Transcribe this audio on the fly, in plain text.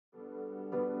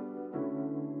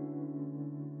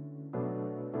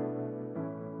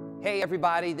Hey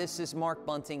everybody, this is Mark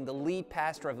Bunting, the lead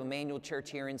pastor of Emmanuel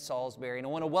Church here in Salisbury, and I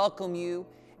want to welcome you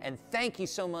and thank you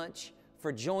so much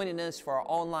for joining us for our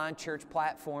online church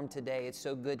platform today. It's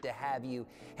so good to have you.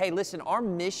 Hey, listen, our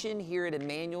mission here at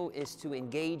Emmanuel is to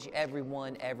engage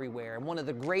everyone everywhere, and one of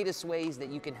the greatest ways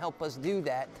that you can help us do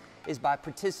that is by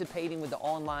participating with the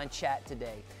online chat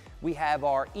today. We have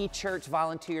our eChurch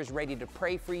volunteers ready to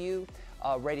pray for you,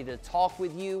 ready to talk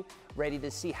with you, ready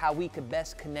to see how we could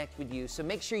best connect with you. So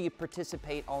make sure you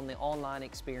participate on the online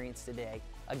experience today.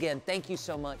 Again, thank you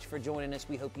so much for joining us.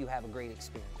 We hope you have a great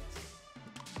experience.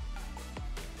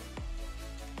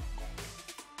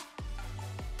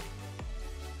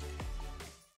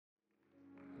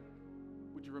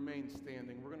 Would you remain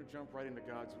standing? We're going to jump right into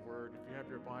God's Word. If you have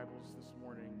your Bibles this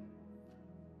morning,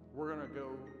 we're going to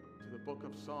go to the book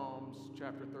of Psalms,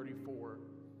 chapter 34.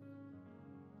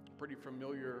 Pretty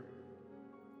familiar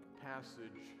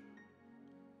passage.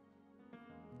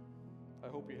 I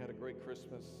hope you had a great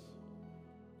Christmas.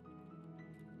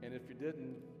 And if you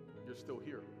didn't, you're still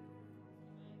here.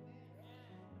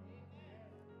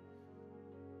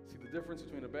 See, the difference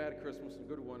between a bad Christmas and a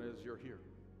good one is you're here.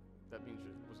 That means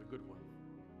it was a good one.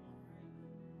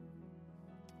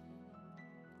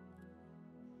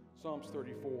 Psalms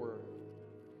 34,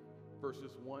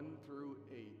 verses 1 through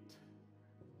 8.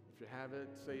 If you have it,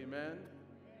 say amen.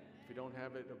 If you don't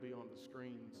have it, it'll be on the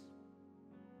screens.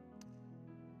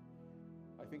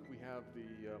 I think we have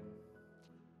the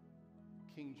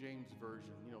King James Version,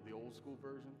 the old school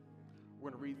version. We're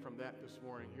going to read from that this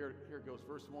morning. Here it goes.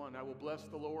 Verse 1, I will bless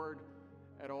the Lord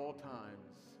at all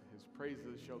times. His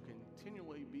praises shall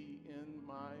continually be in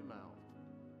my mouth.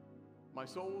 My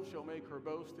soul shall make her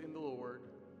boast in the Lord.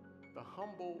 The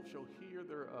humble shall hear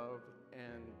thereof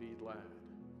and be glad.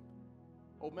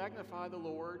 O magnify the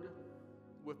Lord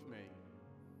with me.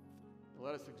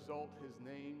 Let us exalt his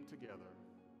name together.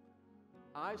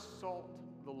 I sought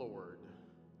the Lord,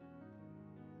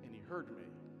 and he heard me,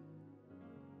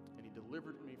 and he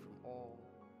delivered me from all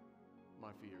my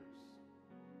fears.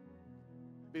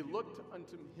 They looked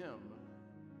unto him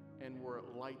and were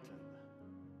lightened,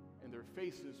 and their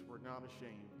faces were not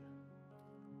ashamed.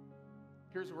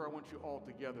 Here's where I want you all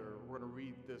together. We're going to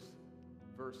read this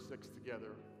verse 6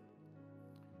 together.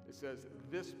 It says,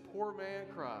 this poor man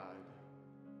cried,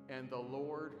 and the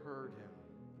Lord heard him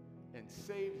and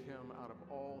saved him out of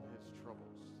all his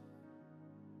troubles.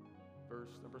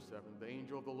 Verse number 7, the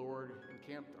angel of the Lord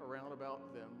encamped around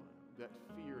about them that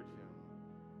feared him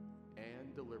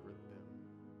and delivered them.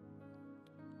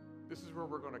 This is where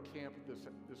we're going to camp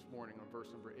this morning on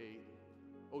verse number 8.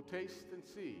 O taste and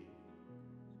see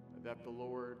that the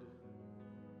Lord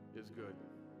is good.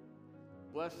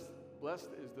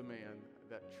 Blessed is the man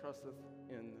that trusteth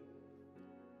in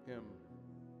him.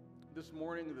 This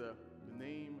morning, the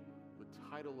name, the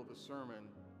title of the sermon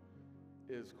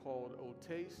is called O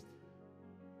Taste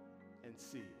and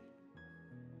See.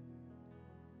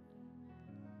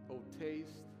 O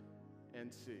taste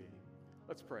and see.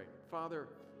 Let's pray. Father,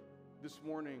 this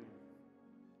morning,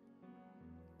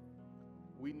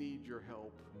 we need your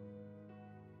help.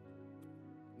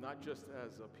 Not just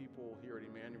as a people here at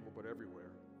Emmanuel, but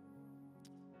everywhere.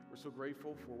 We're so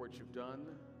grateful for what you've done,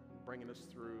 bringing us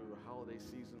through the holiday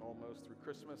season, almost through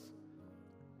Christmas.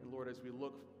 And Lord, as we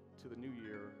look to the new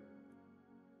year,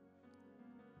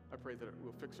 I pray that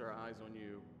we'll fix our eyes on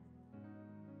you,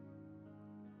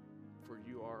 for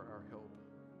you are our help.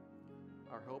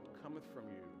 Our help cometh from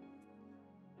you.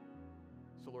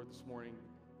 So Lord, this morning,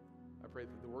 I pray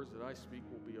that the words that I speak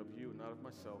will be of you and not of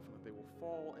myself, and that they will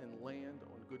fall and land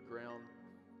on good ground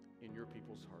in your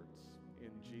people's hearts.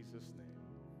 In Jesus' name.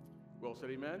 Well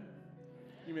said, amen?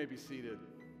 You may be seated.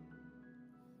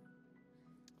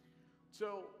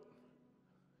 So,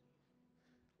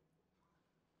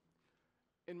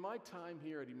 in my time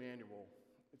here at Emmanuel,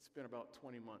 it's been about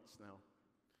 20 months now.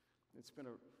 It's been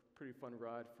a pretty fun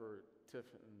ride for Tiff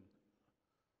and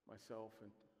myself.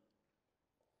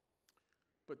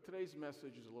 But today's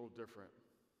message is a little different.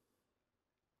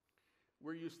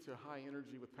 We're used to high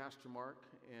energy with Pastor Mark,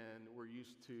 and we're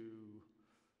used to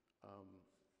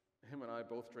him and I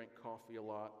both drink coffee a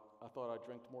lot. I thought I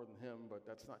drank more than him, but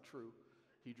that's not true.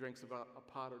 He drinks about a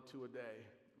pot or two a day.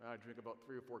 I drink about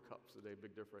 3 or 4 cups a day,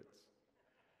 big difference.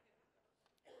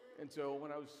 And so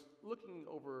when I was looking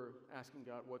over, asking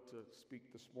God what to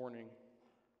speak this morning,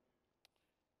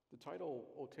 the title,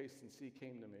 O Taste and See,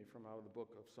 came to me from out of the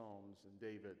book of Psalms and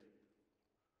David.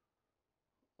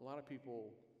 A lot of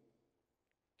people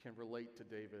can relate to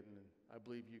David, and I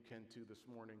believe you can too this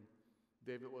morning.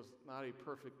 David was not a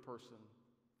perfect person.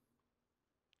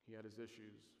 He had his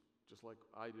issues, just like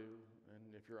I do,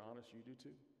 and if you're honest, you do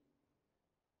too.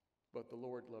 but the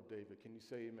Lord loved David. Can you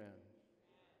say amen?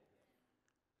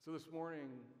 So this morning,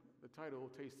 the title,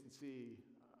 Taste and See,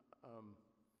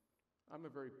 I'm a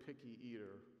very picky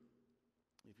eater.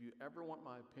 If you ever want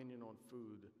my opinion on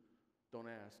food, don't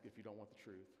ask if you don't want the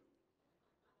truth.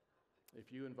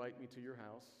 If you invite me to your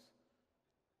house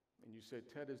and you say,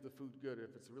 Ted, is the food good?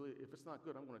 If it's not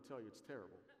good, I'm going to tell you it's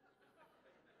terrible.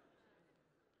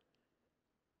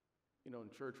 You know, in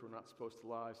church, we're not supposed to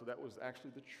lie, so that was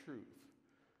actually the truth.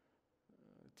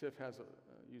 Tiff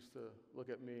used to look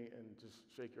at me and just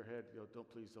shake her head,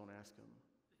 please don't ask him.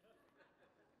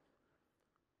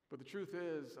 But the truth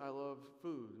is, I love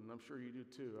food, and I'm sure you do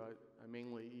too. I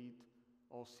mainly eat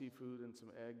all seafood and some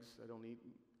eggs. I don't eat,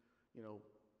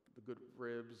 the good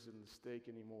ribs and the steak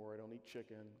anymore. I don't eat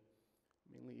chicken.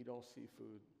 I mainly eat all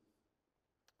seafood.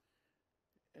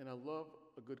 And I love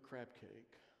a good crab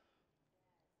cake.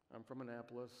 I'm from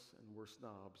Annapolis, and we're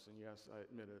snobs, and yes, I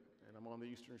admit it. And I'm on the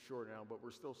Eastern Shore now, but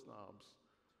we're still snobs.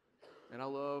 And I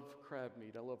love crab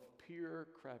meat. I love pure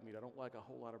crab meat. I don't like a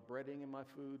whole lot of breading in my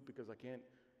food because I can't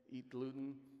eat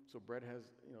gluten. So bread has,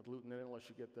 gluten in it unless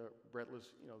you get the breadless,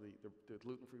 the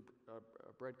gluten-free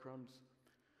breadcrumbs.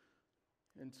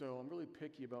 And so I'm really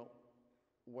picky about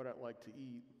what I like to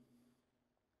eat.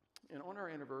 And on our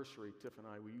anniversary, Tiff and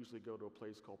I, we usually go to a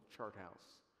place called Chart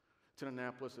House. It's in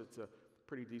Annapolis. It's a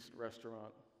pretty decent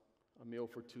restaurant. A meal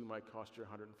for two might cost you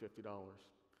 $150.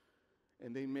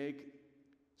 And they make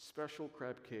special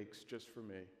crab cakes just for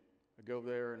me. I go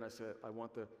there and I said, I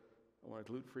want a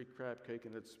gluten-free crab cake,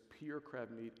 and it's pure crab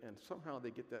meat, and somehow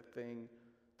they get that thing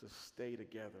to stay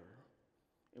together.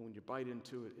 And when you bite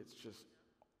into it, it's just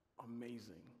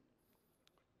amazing.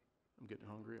 I'm getting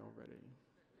hungry already.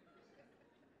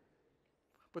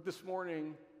 But this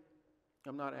morning,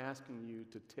 I'm not asking you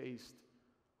to taste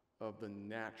of the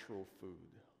natural food.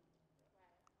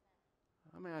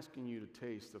 I'm asking you to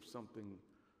taste of something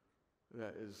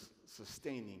that is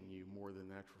sustaining you more than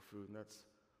natural food, and that's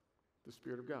the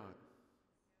Spirit of God.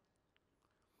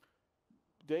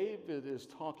 David is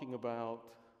talking about,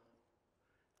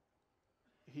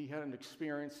 he had an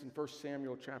experience in 1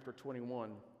 Samuel chapter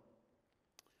 21.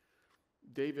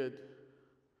 David,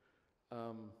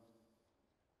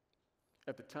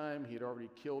 at the time, he had already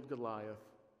killed Goliath,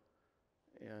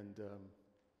 and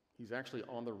he's actually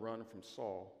on the run from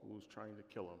Saul, who was trying to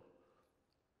kill him.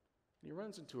 And he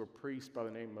runs into a priest by the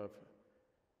name of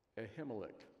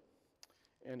Ahimelech.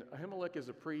 And Ahimelech is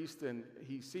a priest, and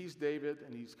he sees David,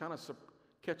 and he's kind of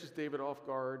catches David off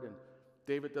guard, and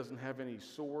David doesn't have any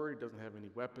sword, he doesn't have any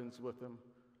weapons with him.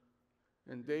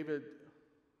 And David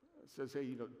says,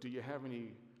 hey, do you have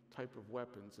any type of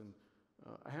weapons? And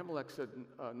Ahimelech said,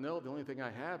 no, the only thing I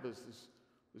have is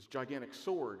this gigantic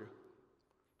sword.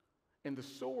 And the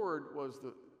sword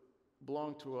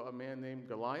belonged to a man named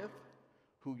Goliath,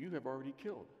 who you have already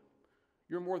killed.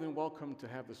 You're more than welcome to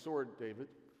have the sword, David.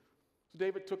 So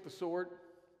David took the sword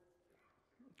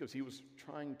because he was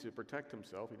trying to protect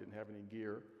himself. He didn't have any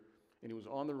gear, and he was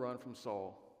on the run from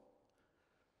Saul.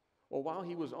 Well, while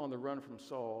he was on the run from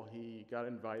Saul, he got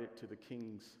invited to the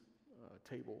king's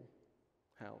table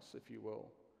house, if you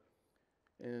will.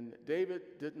 And David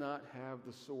did not have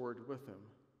the sword with him.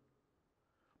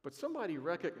 But somebody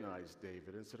recognized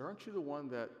David and said, aren't you the one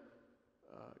that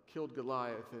killed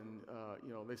Goliath? And,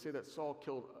 they say that Saul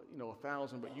killed,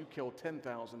 1,000, but you killed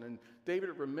 10,000. And David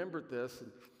remembered this.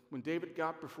 And when David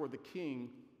got before the king,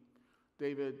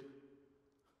 David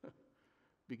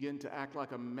began to act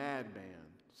like a madman.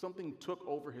 Something took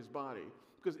over his body.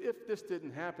 Because if this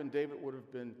didn't happen, David would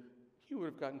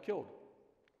have gotten killed.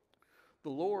 The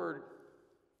Lord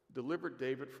delivered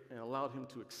David and allowed him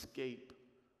to escape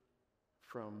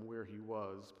from where he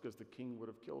was, because the king would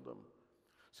have killed him.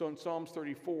 So in Psalms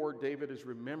 34, David is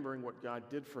remembering what God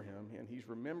did for him, and he's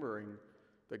remembering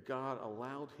that God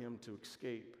allowed him to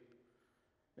escape.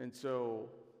 And so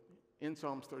in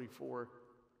Psalms 34,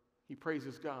 he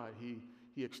praises God. He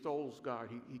extols God.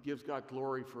 He gives God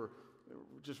glory for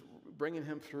just bringing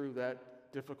him through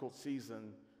that difficult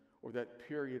season or that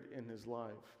period in his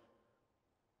life.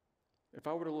 If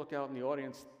I were to look out in the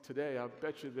audience today, I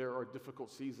bet you there are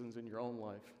difficult seasons in your own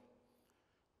life.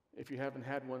 If you haven't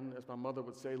had one, as my mother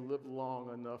would say, live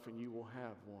long enough and you will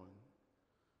have one.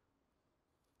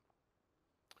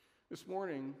 This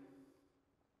morning,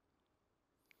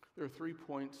 there are 3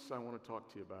 points I want to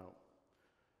talk to you about.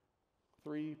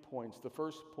 3 points. The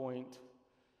first point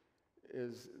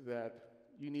is that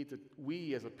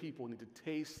we as a people need to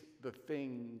taste the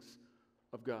things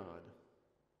of God.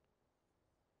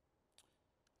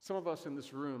 Some of us in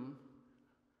this room,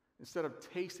 instead of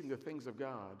tasting the things of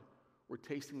God, we're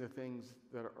tasting the things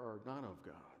that are not of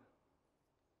God.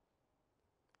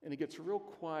 And it gets real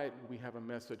quiet when we have a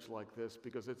message like this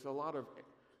because it's a lot of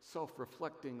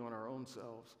self-reflecting on our own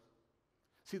selves.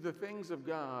 See, the things of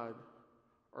God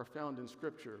are found in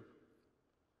Scripture.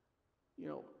 You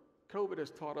know, COVID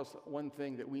has taught us one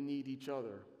thing, that we need each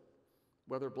other,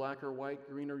 whether black or white,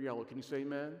 green or yellow. Can you say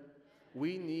amen?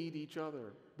 We need each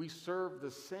other. We serve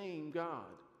the same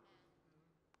God.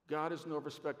 God is no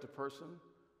respect of person.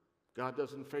 God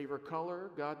doesn't favor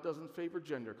color. God doesn't favor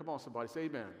gender. Come on, somebody, say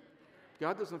amen.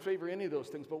 God doesn't favor any of those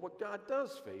things, but what God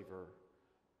does favor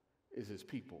is his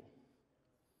people.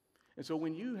 And so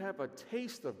when you have a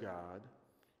taste of God,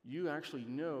 you actually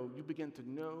know, you begin to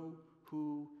know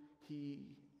who he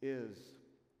is.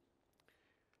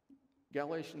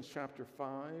 Galatians chapter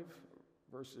 5,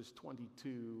 verses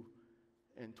 22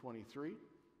 and 23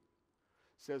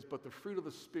 says, "But the fruit of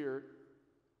the Spirit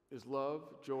is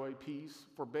love, joy, peace,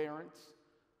 forbearance,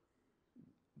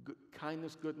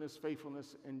 kindness, goodness,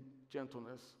 faithfulness, and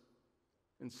gentleness,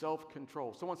 and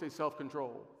self-control." Someone say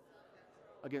self-control.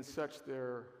 Against such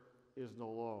there is no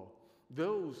law.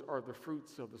 Those are the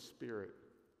fruits of the Spirit.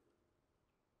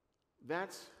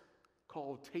 That's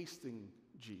called tasting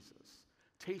Jesus,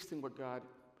 tasting what God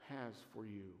has for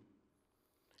you.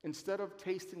 Instead of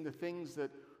tasting the things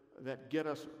that get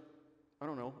us, I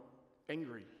don't know,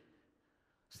 angry,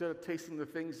 instead of tasting the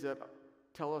things that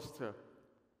tell us to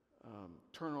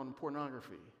turn on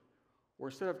pornography, or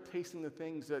instead of tasting the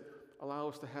things that allow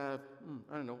us to have,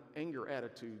 I don't know, anger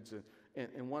attitudes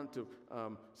and want to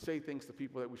say things to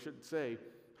people that we shouldn't say,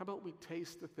 how about we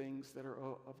taste the things that are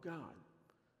of God?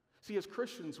 See, as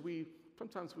Christians,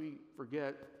 sometimes we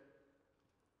forget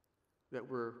that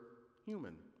we're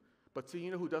human. But see,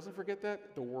 you know who doesn't forget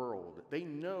that? The world. They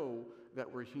know that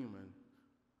we're human.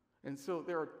 And so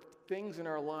there are things in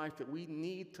our life that we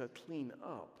need to clean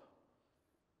up.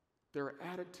 There are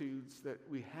attitudes that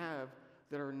we have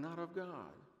that are not of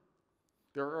God.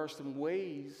 There are some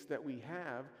ways that we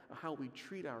have how we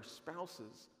treat our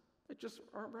spouses that just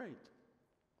aren't right.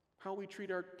 How we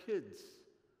treat our kids.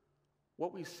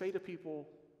 What we say to people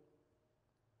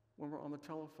when we're on the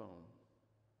telephone.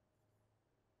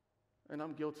 And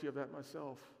I'm guilty of that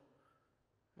myself.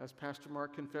 As Pastor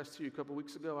Mark confessed to you a couple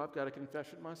weeks ago, I've got a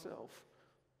confession myself.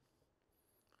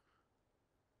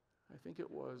 I think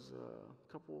it was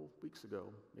a couple weeks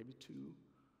ago, maybe 2.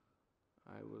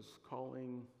 I was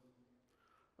calling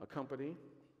a company,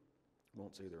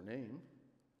 won't say their name,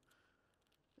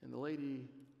 and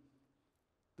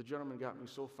the gentleman got me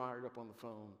so fired up on the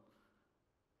phone.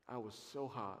 I was so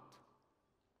hot.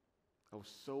 I was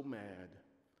so mad.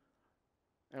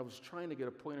 I was trying to get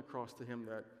a point across to him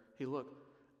that, hey, look,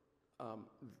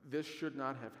 this should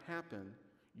not have happened.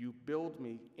 You billed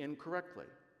me incorrectly.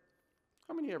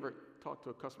 How many ever talk to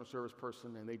a customer service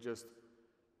person and they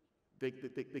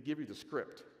give you the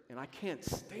script, and I can't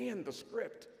stand the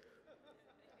script.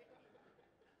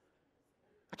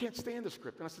 I can't stand the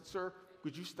script. And I said, "Sir,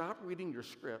 would you stop reading your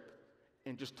script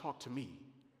and just talk to me?"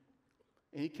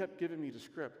 And he kept giving me the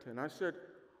script, and I said,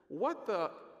 "What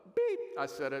the beep?" I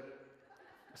said it.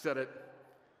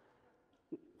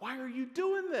 "Why are you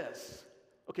doing this?"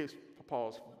 Okay,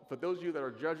 pause. For those of you that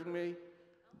are judging me,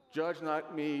 judge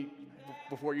not me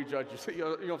before you judge. You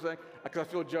know what I'm saying? Because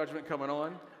I feel judgment coming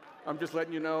on. I'm just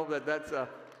letting you know that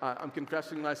I'm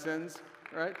confessing my sins,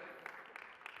 right?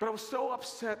 But I was so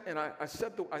upset, and I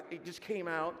said it just came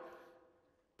out,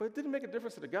 but it didn't make a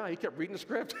difference to the guy. He kept reading the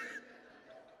script.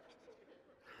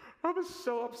 I was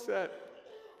so upset.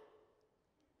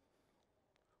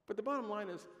 But the bottom line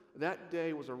is, that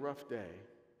day was a rough day.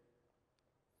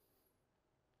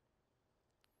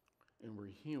 And we're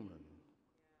human.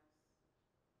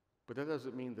 But that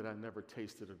doesn't mean that I never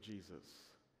tasted of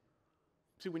Jesus.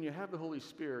 See, when you have the Holy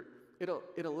Spirit, it'll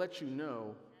let you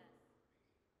know,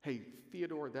 hey,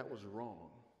 Theodore, that was wrong.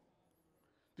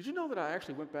 Did you know that I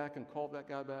actually went back and called that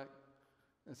guy back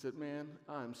and said, man,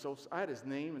 I had his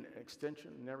name and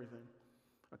extension and everything.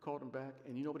 I called him back,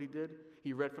 and you know what he did?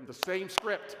 He read from the same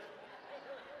script.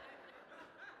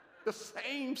 The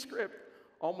same script.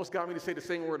 Almost got me to say the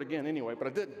same word again anyway, but I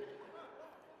didn't.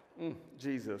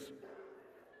 Jesus.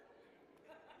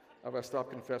 I've got to stop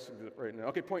confessing it right now.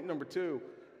 Okay, point number 2.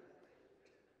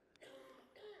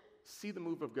 See the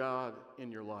move of God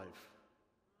in your life.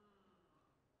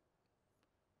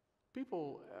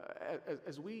 People,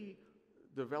 as we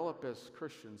develop as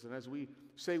Christians and as we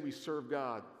say we serve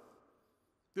God,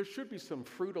 there should be some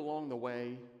fruit along the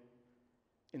way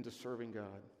into serving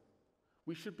God.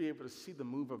 We should be able to see the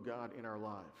move of God in our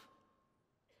life.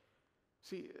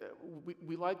 See,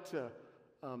 we like to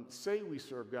say we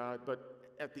serve God, but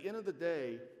at the end of the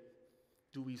day,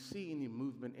 do we see any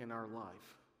movement in our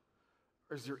life?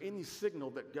 Or is there any signal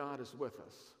that God is with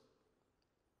us?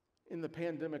 In the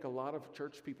pandemic, a lot of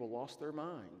church people lost their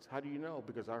minds. How do you know?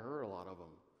 Because I heard a lot of them.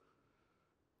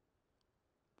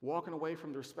 Walking away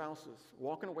from their spouses,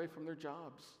 walking away from their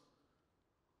jobs.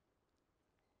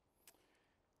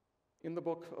 In the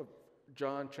book of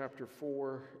John, chapter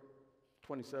 4,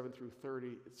 27 through 30,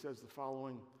 it says the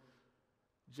following: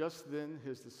 Just then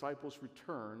his disciples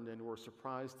returned and were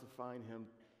surprised to find him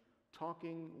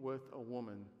talking with a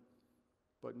woman,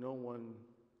 but no one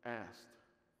asked,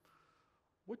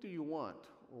 "What do you want?"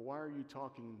 or "Why are you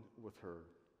talking with her?"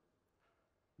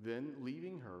 Then,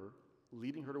 leaving her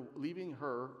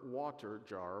water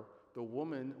jar, the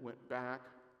woman went back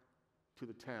to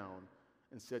the town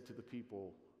and said to the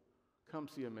people, "Come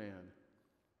see a man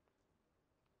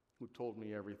who told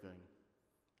me everything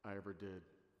I ever did.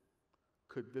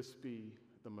 Could this be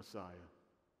the Messiah?"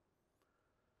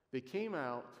 They came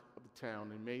out of the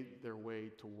town and made their way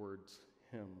towards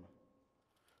him.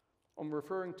 I'm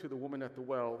referring to the woman at the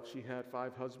well. She had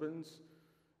 5 husbands,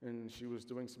 and she was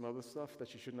doing some other stuff that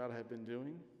she should not have been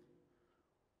doing.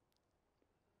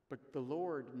 But the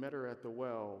Lord met her at the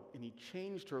well, and he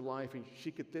changed her life, and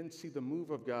she could then see the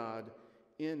move of God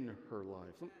in her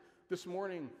life. This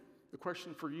morning, the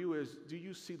question for you is, do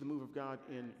you see the move of God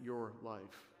in your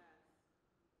life?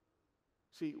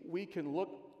 See, we can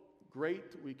look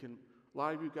great. A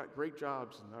lot of you got great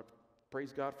jobs, and I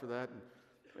praise God for that,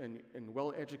 and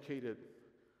well-educated.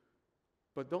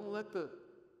 But don't let the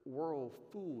world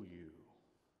fool you.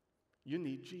 You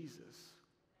need Jesus.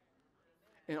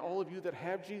 And all of you that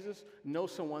have Jesus know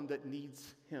someone that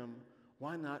needs him.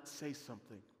 Why not say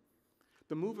something?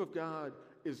 The move of God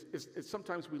is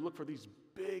sometimes we look for these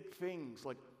big things,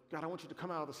 like, God, I want you to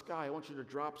come out of the sky. I want you to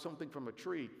drop something from a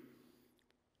tree.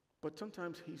 But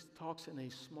sometimes he talks in a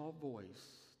small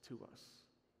voice to us.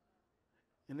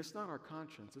 And it's not our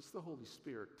conscience, it's the Holy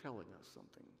Spirit telling us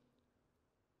something.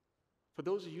 For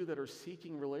those of you that are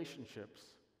seeking relationships,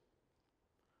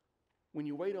 when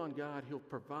you wait on God, he'll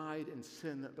provide and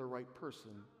send the right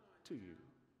person to you.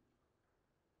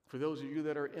 For those of you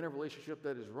that are in a relationship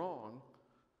that is wrong,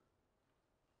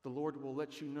 the Lord will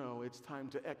let you know it's time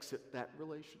to exit that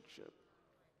relationship.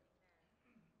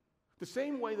 The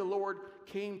same way the Lord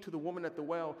came to the woman at the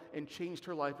well and changed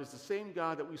her life is the same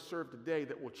God that we serve today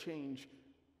that will change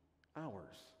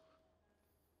ours.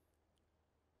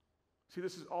 See,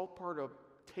 this is all part of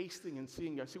tasting and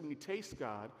seeing God. See, when you taste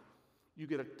God, you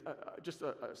get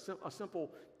a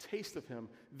simple taste of him.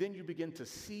 Then you begin to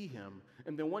see him.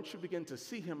 And then once you begin to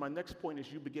see him, my next point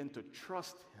is you begin to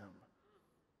trust him.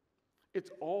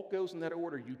 It all goes in that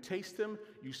order. You taste him,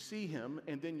 you see him,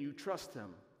 and then you trust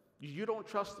him. You don't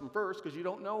trust him first because you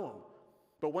don't know him.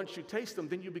 But once you taste him,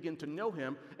 then you begin to know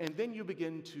him, and then you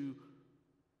begin to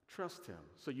trust him.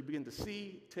 So you begin to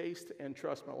see, taste, and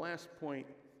trust. My last point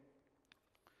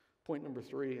number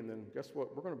 3, and then guess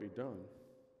what? We're going to be done.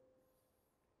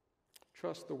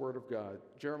 Trust the word of God.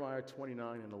 Jeremiah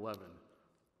 29:11.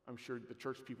 I'm sure the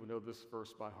church people know this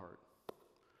verse by heart.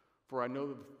 For I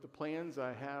know the plans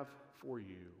I have for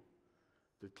you,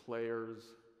 declares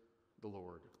the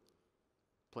Lord.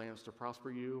 Plans to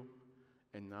prosper you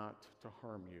and not to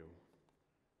harm you.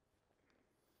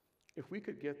 If we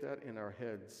could get that in our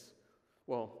heads,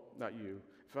 well, not you.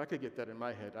 If I could get that in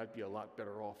my head, I'd be a lot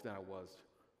better off than I was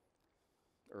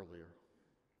earlier.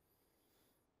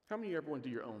 How many of you ever want to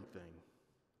do your own thing?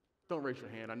 Don't raise your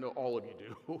hand. I know all of you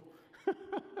do.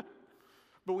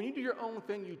 But when you do your own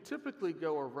thing, you typically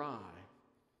go awry.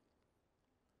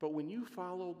 But when you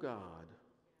follow God,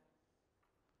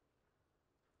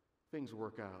 things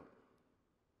work out.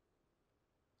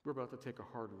 We're about to take a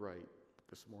hard right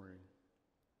this morning.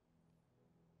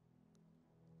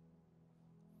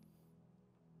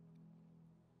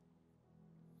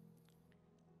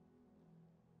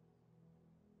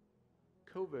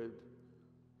 COVID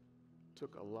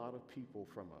took a lot of people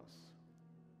from us.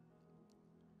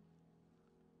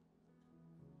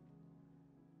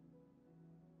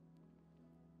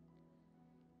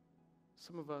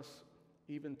 Some of us,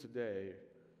 even today,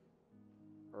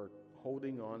 are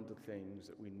holding on to things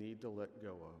that we need to let go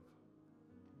of.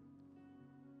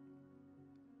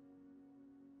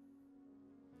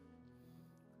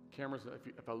 Cameras,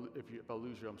 if I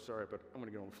lose you, I'm sorry, but I'm going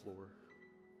to get on the floor.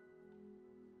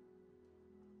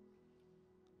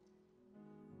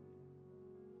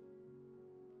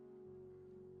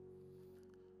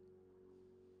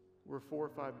 We're 4 or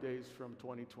 5 days from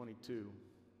 2022.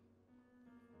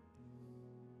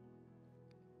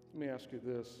 Let me ask you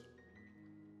this.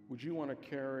 Would you want to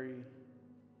carry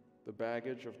the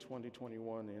baggage of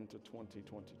 2021 into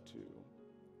 2022?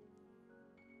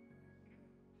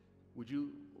 Would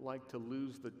you like to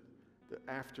lose the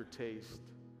aftertaste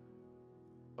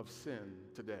of sin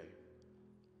today?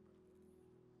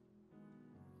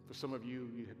 For some of you,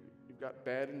 you've got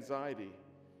bad anxiety.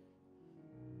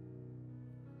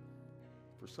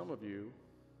 For some of you,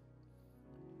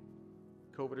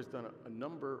 COVID has done a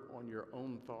number on your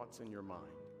own thoughts in your mind.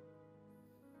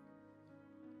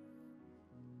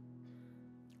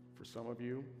 For some of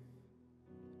you,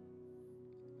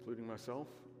 including myself,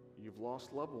 you've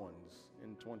lost loved ones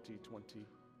in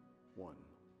 2021,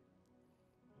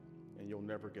 and you'll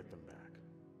never get them back.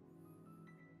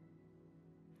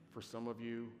 For some of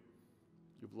you,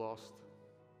 you've lost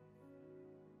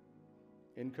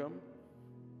income.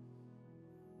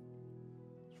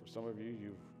 For some of you,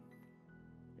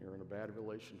 you're in a bad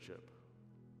relationship.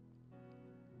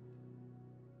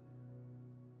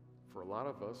 For a lot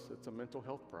of us, it's a mental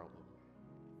health problem.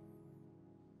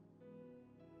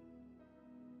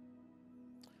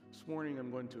 This morning, I'm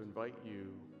going to invite you,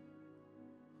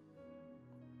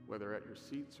 whether at your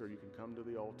seats or you can come to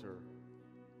the altar,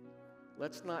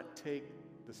 let's not take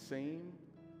the same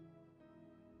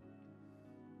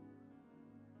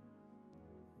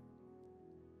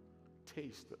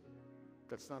taste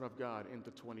that's not of God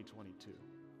into 2022.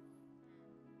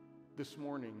 This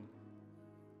morning,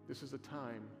 this is a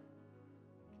time,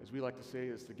 as we like to say,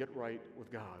 is to get right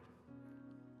with God.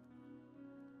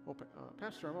 Well,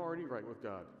 Pastor, I'm already right with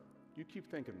God. You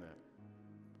keep thinking that.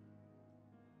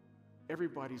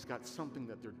 Everybody's got something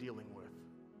that they're dealing with.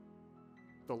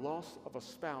 The loss of a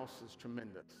spouse is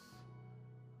tremendous.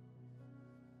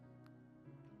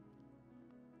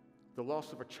 The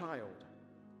loss of a child.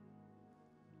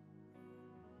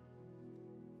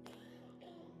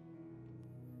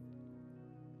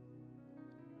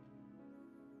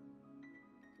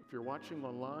 If you're watching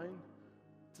online,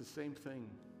 it's the same thing.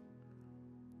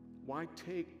 Why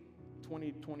take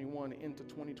 2021 into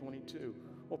 2022?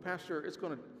 Well, Pastor,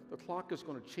 the clock is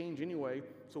going to change anyway,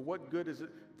 so what good is it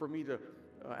for me to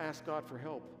ask God for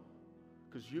help?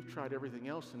 Because you've tried everything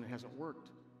else and it hasn't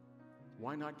worked.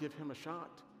 Why not give him a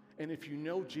shot? And if you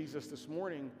know Jesus this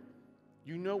morning,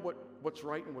 you know what's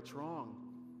right and what's wrong.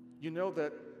 You know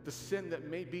that the sin that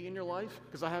may be in your life,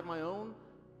 because I have my own,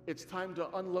 it's time to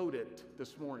unload it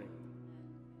this morning.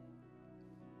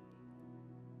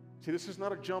 See, this is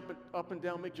not a jump up and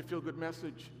down, make you feel good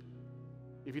message.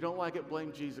 If you don't like it,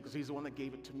 blame Jesus, because he's the one that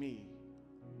gave it to me.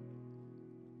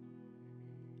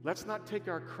 Let's not take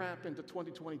our crap into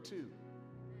 2022.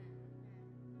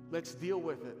 Let's deal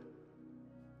with it.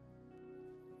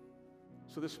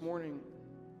 So this morning,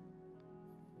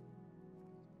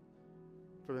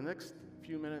 for the next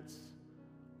few minutes,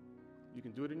 you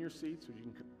can do it in your seats, or you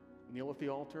can kneel at the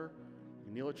altar, you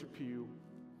can kneel at your pew.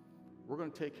 We're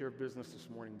going to take care of business this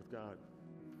morning with God.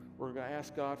 We're going to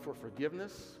ask God for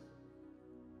forgiveness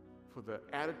for the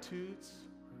attitudes.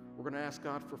 We're going to ask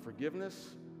God for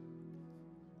forgiveness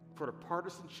for the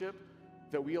partisanship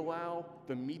that we allow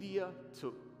the media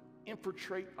to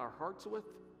infiltrate our hearts with.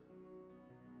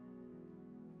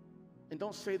 And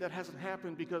don't say that hasn't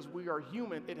happened, because we are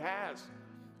human. It has.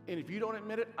 And if you don't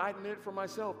admit it, I admit it for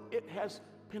myself. It has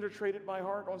penetrated my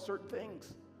heart on certain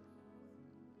things.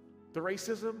 The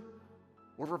racism,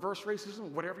 or reverse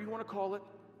racism, whatever you want to call it,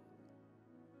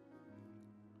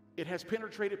 it has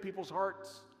penetrated people's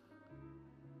hearts.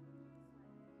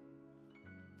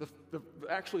 The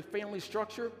actually family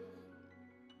structure,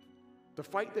 the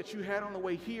fight that you had on the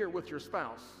way here with your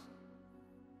spouse,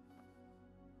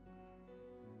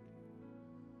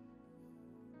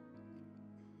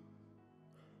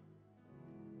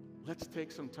 let's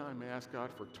take some time and ask God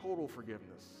for total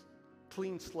forgiveness.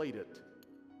 Clean slate it.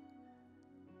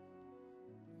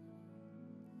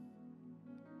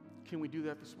 Can we do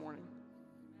that this morning?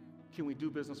 Can we do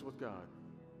business with God?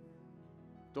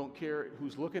 Don't care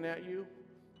who's looking at you.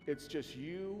 It's just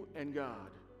you and God.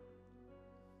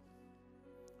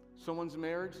 Someone's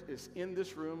marriage is in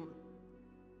this room,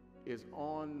 is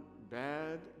on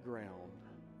bad ground.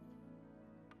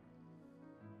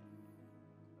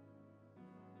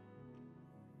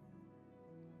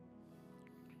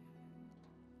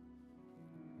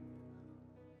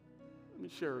 Let me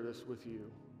share this with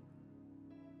you.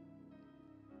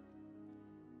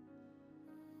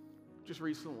 Just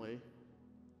recently,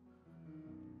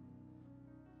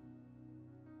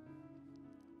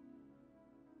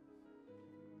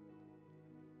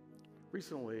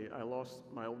 I lost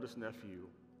my oldest nephew,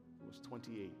 who was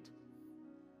 28,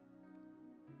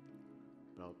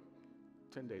 about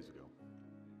 10 days ago.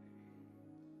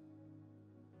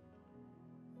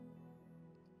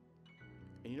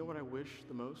 And you know what I wish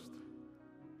the most?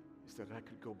 Is that I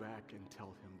could go back and tell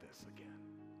him this again.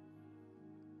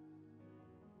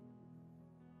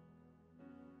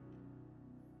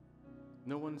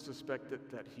 No one suspected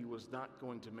that he was not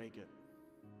going to make it.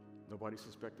 Nobody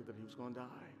suspected that he was going to die.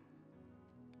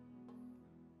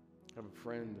 I have a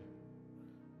friend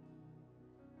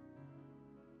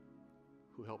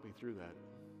who helped me through that.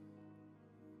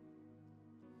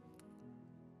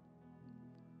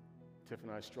 Tiff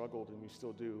and I struggled, and we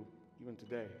still do, even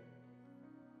today.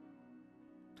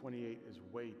 28 is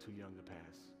way too young to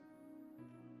pass.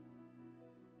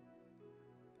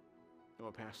 I'm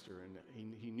a pastor, and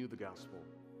he knew the gospel,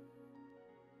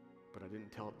 but I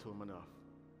didn't tell it to him enough.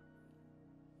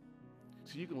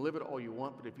 So you can live it all you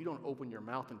want, but if you don't open your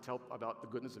mouth and tell about the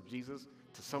goodness of Jesus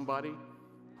to somebody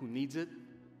who needs it,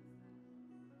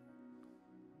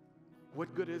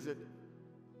 what good is it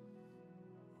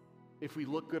if we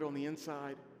look good on the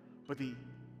inside, but the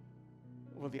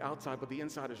outside, but the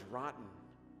inside is rotten?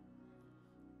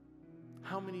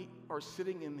 How many are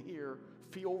sitting in here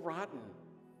feel rotten?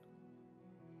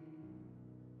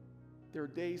 There are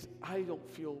days I don't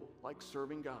feel like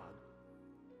serving God.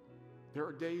 There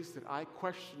are days that I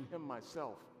question him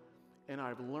myself, and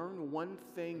I've learned one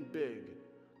thing big.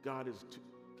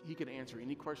 He can answer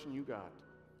any question you got.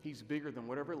 He's bigger than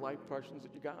whatever life questions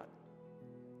that you got.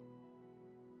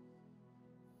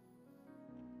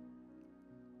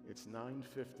 It's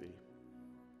 9:50,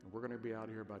 and we're going to be out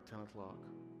of here by 10 o'clock.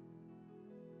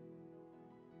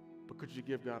 But could you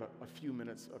give God a few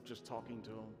minutes of just talking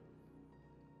to him,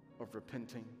 of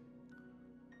repenting?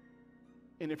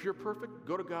 And if you're perfect,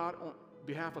 go to God on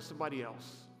behalf of somebody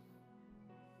else.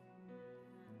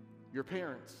 Your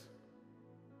parents,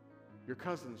 your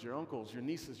cousins, your uncles, your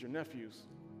nieces, your nephews,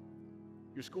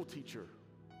 your school teacher.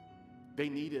 They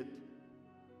need it.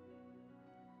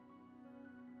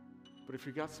 But if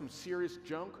you got some serious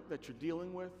junk that you're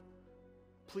dealing with,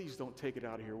 please don't take it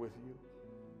out of here with you.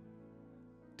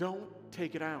 Don't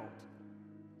take it out.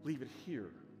 Leave it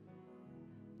here.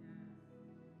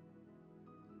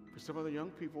 For some other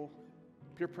young people,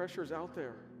 peer pressure is out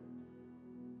there.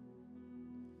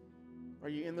 Are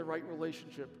you in the right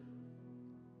relationship?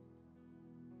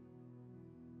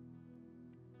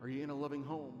 Are you in a loving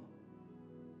home?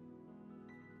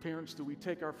 Parents, do we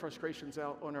take our frustrations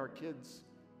out on our kids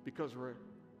because we're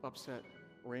upset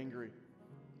or angry?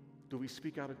 Do we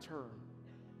speak out of turn?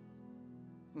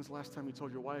 When's the last time you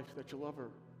told your wife that you love her,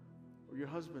 or your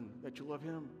husband that you love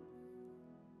him?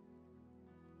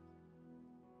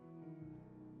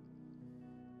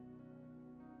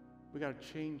 We got to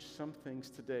change some things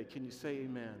today. Can you say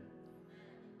amen?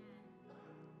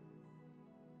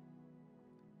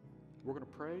 We're going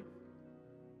to pray.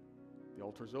 The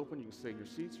altar's open. You can stay in your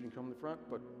seats. You can come in the front.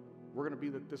 But we're going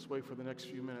to be this way for the next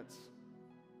few minutes.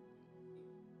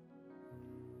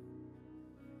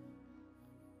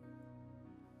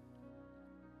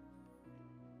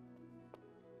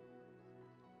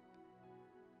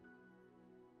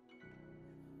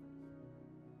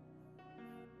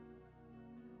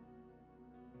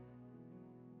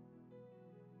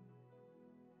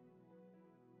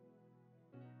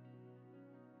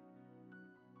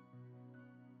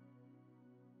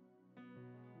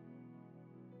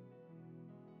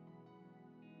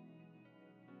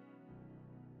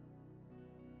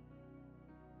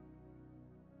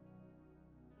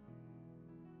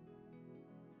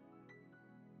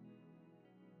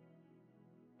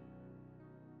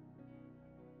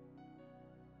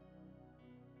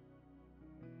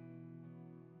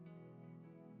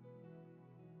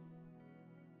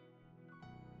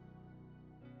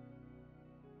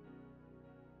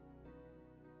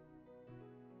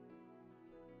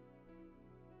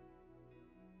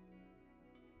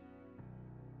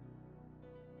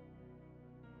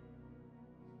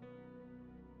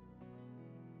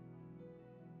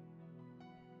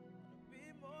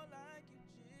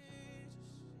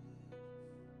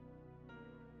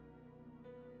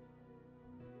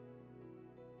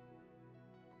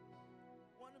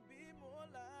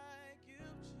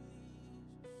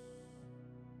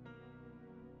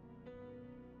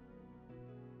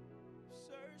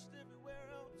 Everywhere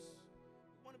else,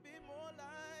 want to be more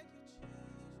like you, Jesus.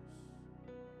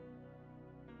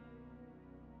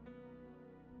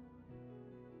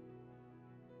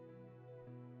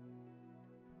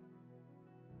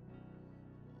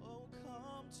 Oh,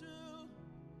 come to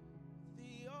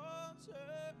the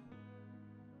altar.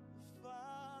 The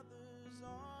Father's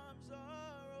arms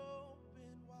are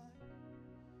open wide.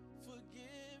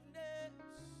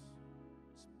 Forgiveness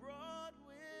is brought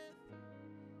with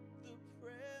the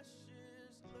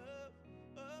precious love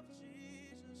of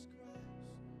Jesus Christ.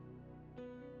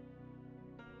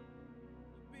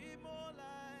 Be more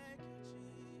like you,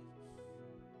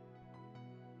 Jesus.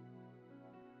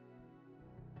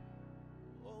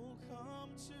 Oh,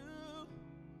 come to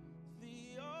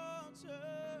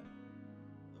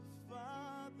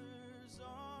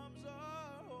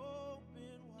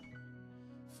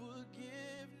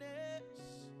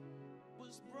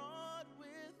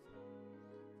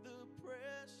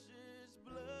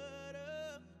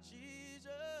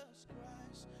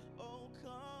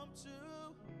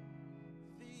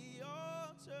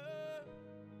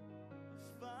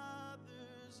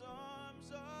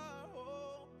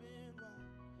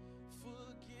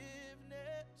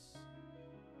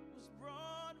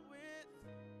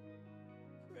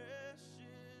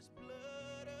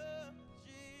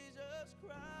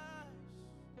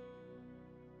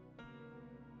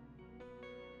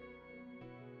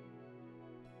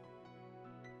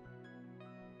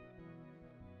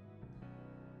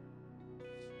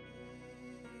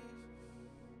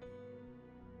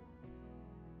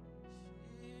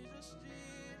Jesus,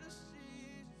 Jesus,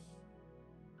 Jesus.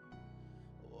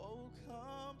 Oh,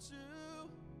 come to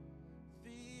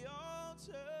the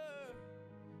altar.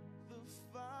 The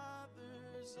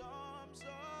Father's arms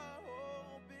are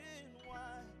open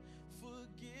wide.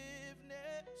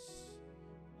 Forgiveness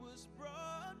was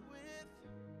brought with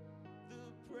the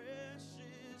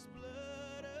precious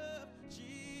blood of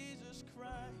Jesus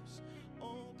Christ.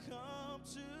 Oh, come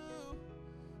to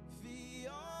the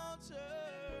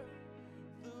altar.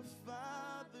 The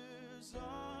Father's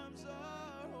arms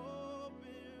are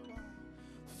open wide.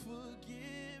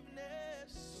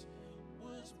 Forgiveness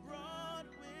was brought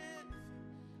with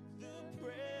the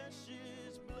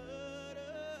precious blood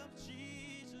of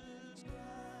Jesus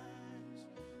Christ.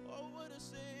 Oh, what a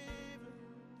Savior.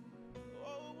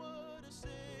 Oh, what a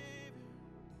Savior.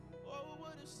 Oh,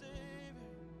 what a Savior.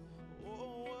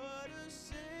 Oh, what a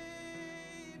Savior.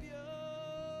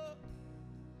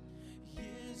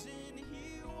 Isn't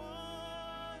He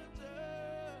wonderful?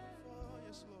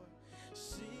 Yes, Lord.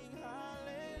 Sing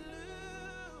hallelujah.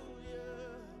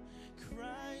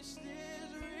 Christ is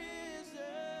risen.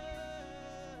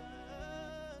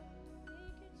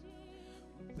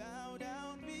 Bow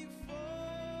down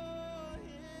before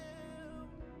Him,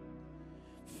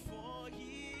 for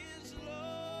He is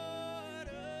Lord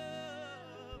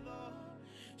of all.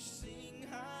 Sing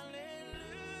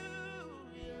hallelujah.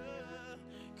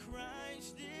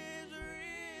 Christ is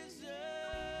risen.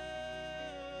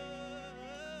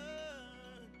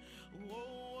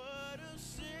 Oh, what a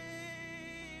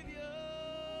Savior.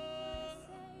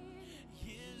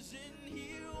 Isn't He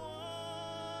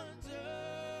wonder?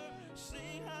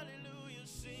 Sing hallelujah,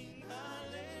 sing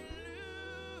hallelujah.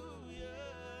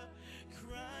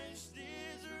 Christ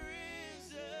is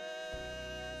risen.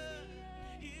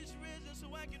 He's risen so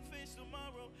I can face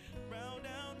tomorrow. Bow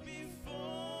down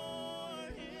before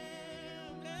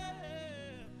Him,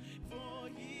 yeah. For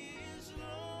He is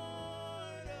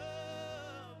Lord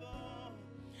of all.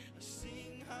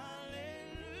 Sing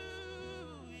hallelujah.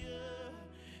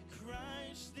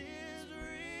 Christ is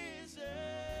risen.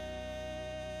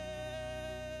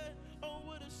 Oh,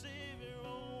 what a Savior.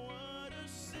 Oh, what a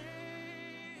Savior.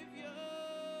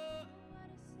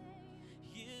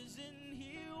 Isn't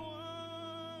He wonderful?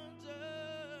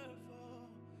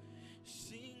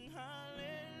 Sing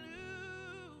hallelujah.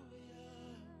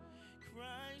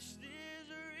 Christ is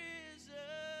risen.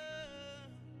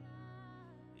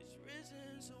 He's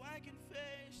risen so I can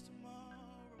face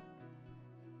tomorrow.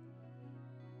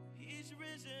 He's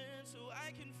risen so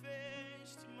I can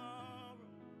face tomorrow.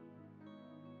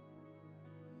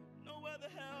 No other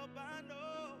help I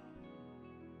know.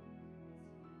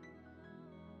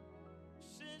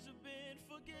 Sins have been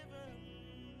forgiven.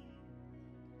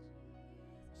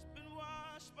 It's been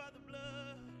washed by the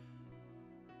blood.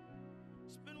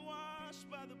 It's been washed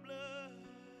by the blood.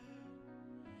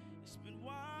 It's been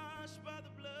washed by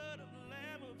the blood of the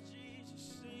Lamb of Jesus.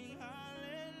 Sing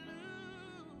hallelujah.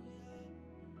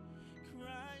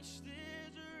 Christ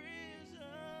is risen.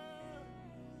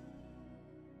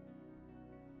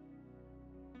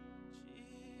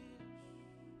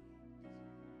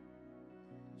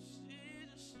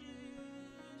 Jesus, Jesus,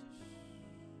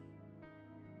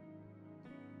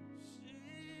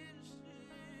 Jesus,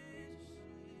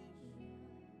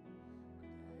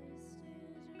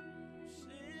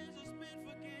 sins has been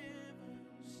forgiven.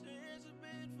 Sins have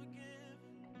been forgiven.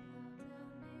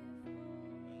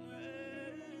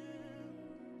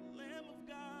 Lamb of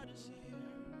God is here.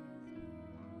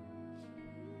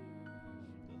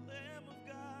 The Lamb of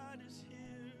God is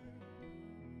here.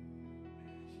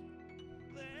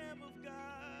 Lamb of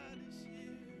God is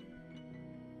here.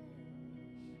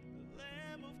 The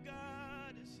Lamb of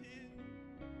God is here.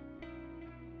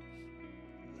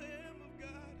 Lamb of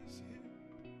God is here.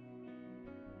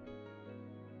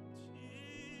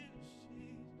 Jesus,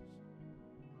 Jesus.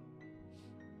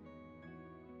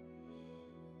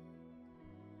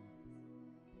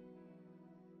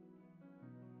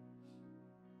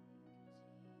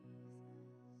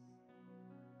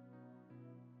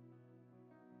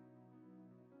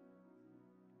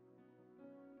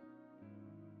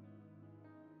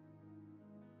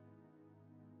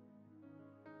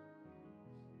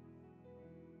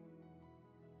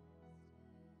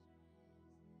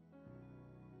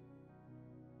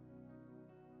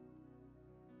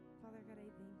 Father God, I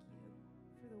thank you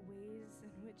for the ways in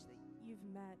which that you've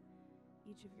met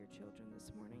each of your children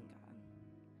this morning, God.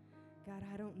 God,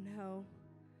 I don't know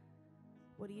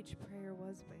what each prayer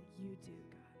was, but you do,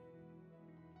 God.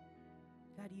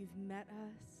 God, you've met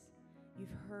us.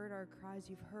 You've heard our cries.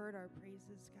 You've heard our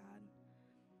praises, God.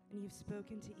 And you've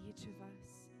spoken to each of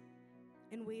us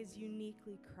in ways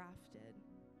uniquely crafted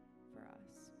for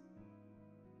us.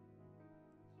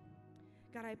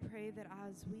 God, I pray that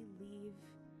as we leave,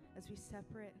 as we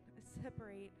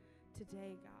separate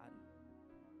today, God,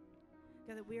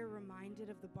 that we are reminded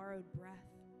of the borrowed breath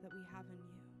that we have in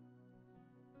you.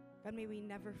 God, may we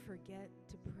never forget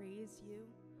to praise you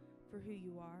for who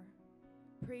you are.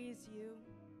 Praise you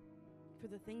for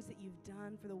the things that you've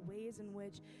done, for the ways in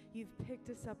which you've picked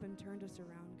us up and turned us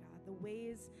around, God. The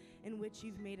ways in which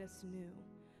you've made us new.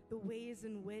 The ways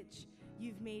in which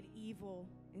you've made evil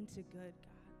into good,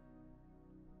 God.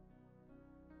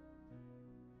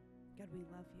 God, we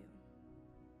love you.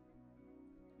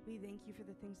 We thank you for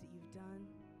the things that you've done.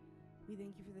 We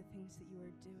thank you for the things that you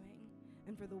are doing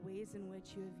and for the ways in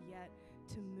which you have yet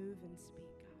to move and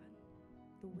speak, God.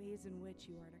 The ways in which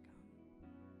you are to come.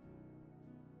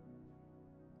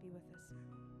 Be with us now.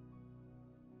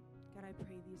 God, I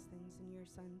pray these things in your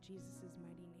Son, Jesus'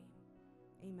 mighty name.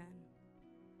 Amen.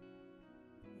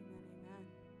 Amen, amen.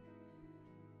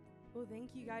 Well,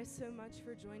 thank you guys so much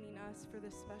for joining us for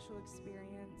this special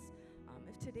experience.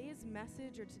 If today's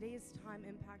message or today's time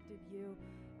impacted you,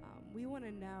 we want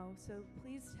to know. So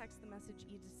please text the message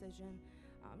eDecision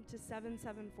to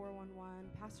 77411.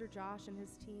 Pastor Josh and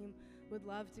his team would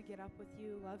love to get up with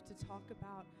you, love to talk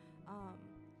about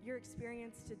your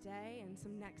experience today and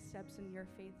some next steps in your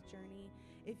faith journey.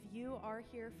 If you are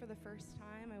here for the first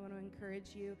time, I want to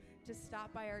encourage you to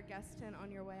stop by our guest tent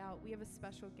on your way out. We have a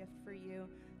special gift for you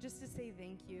just to say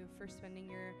thank you for spending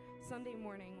your Sunday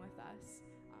morning with us.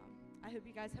 I hope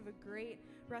you guys have a great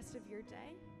rest of your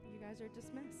day. You guys are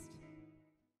dismissed.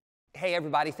 Hey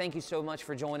everybody, thank you so much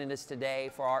for joining us today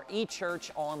for our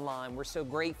eChurch Online. We're so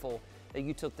grateful that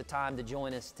you took the time to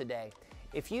join us today.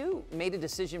 If you made a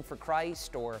decision for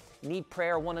Christ or need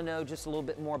prayer, want to know just a little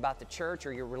bit more about the church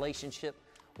or your relationship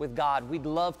with God, we'd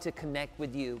love to connect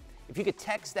with you. If you could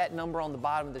text that number on the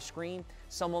bottom of the screen,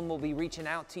 someone will be reaching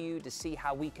out to you to see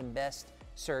how we can best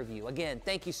serve you. Again,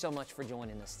 thank you so much for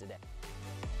joining us today.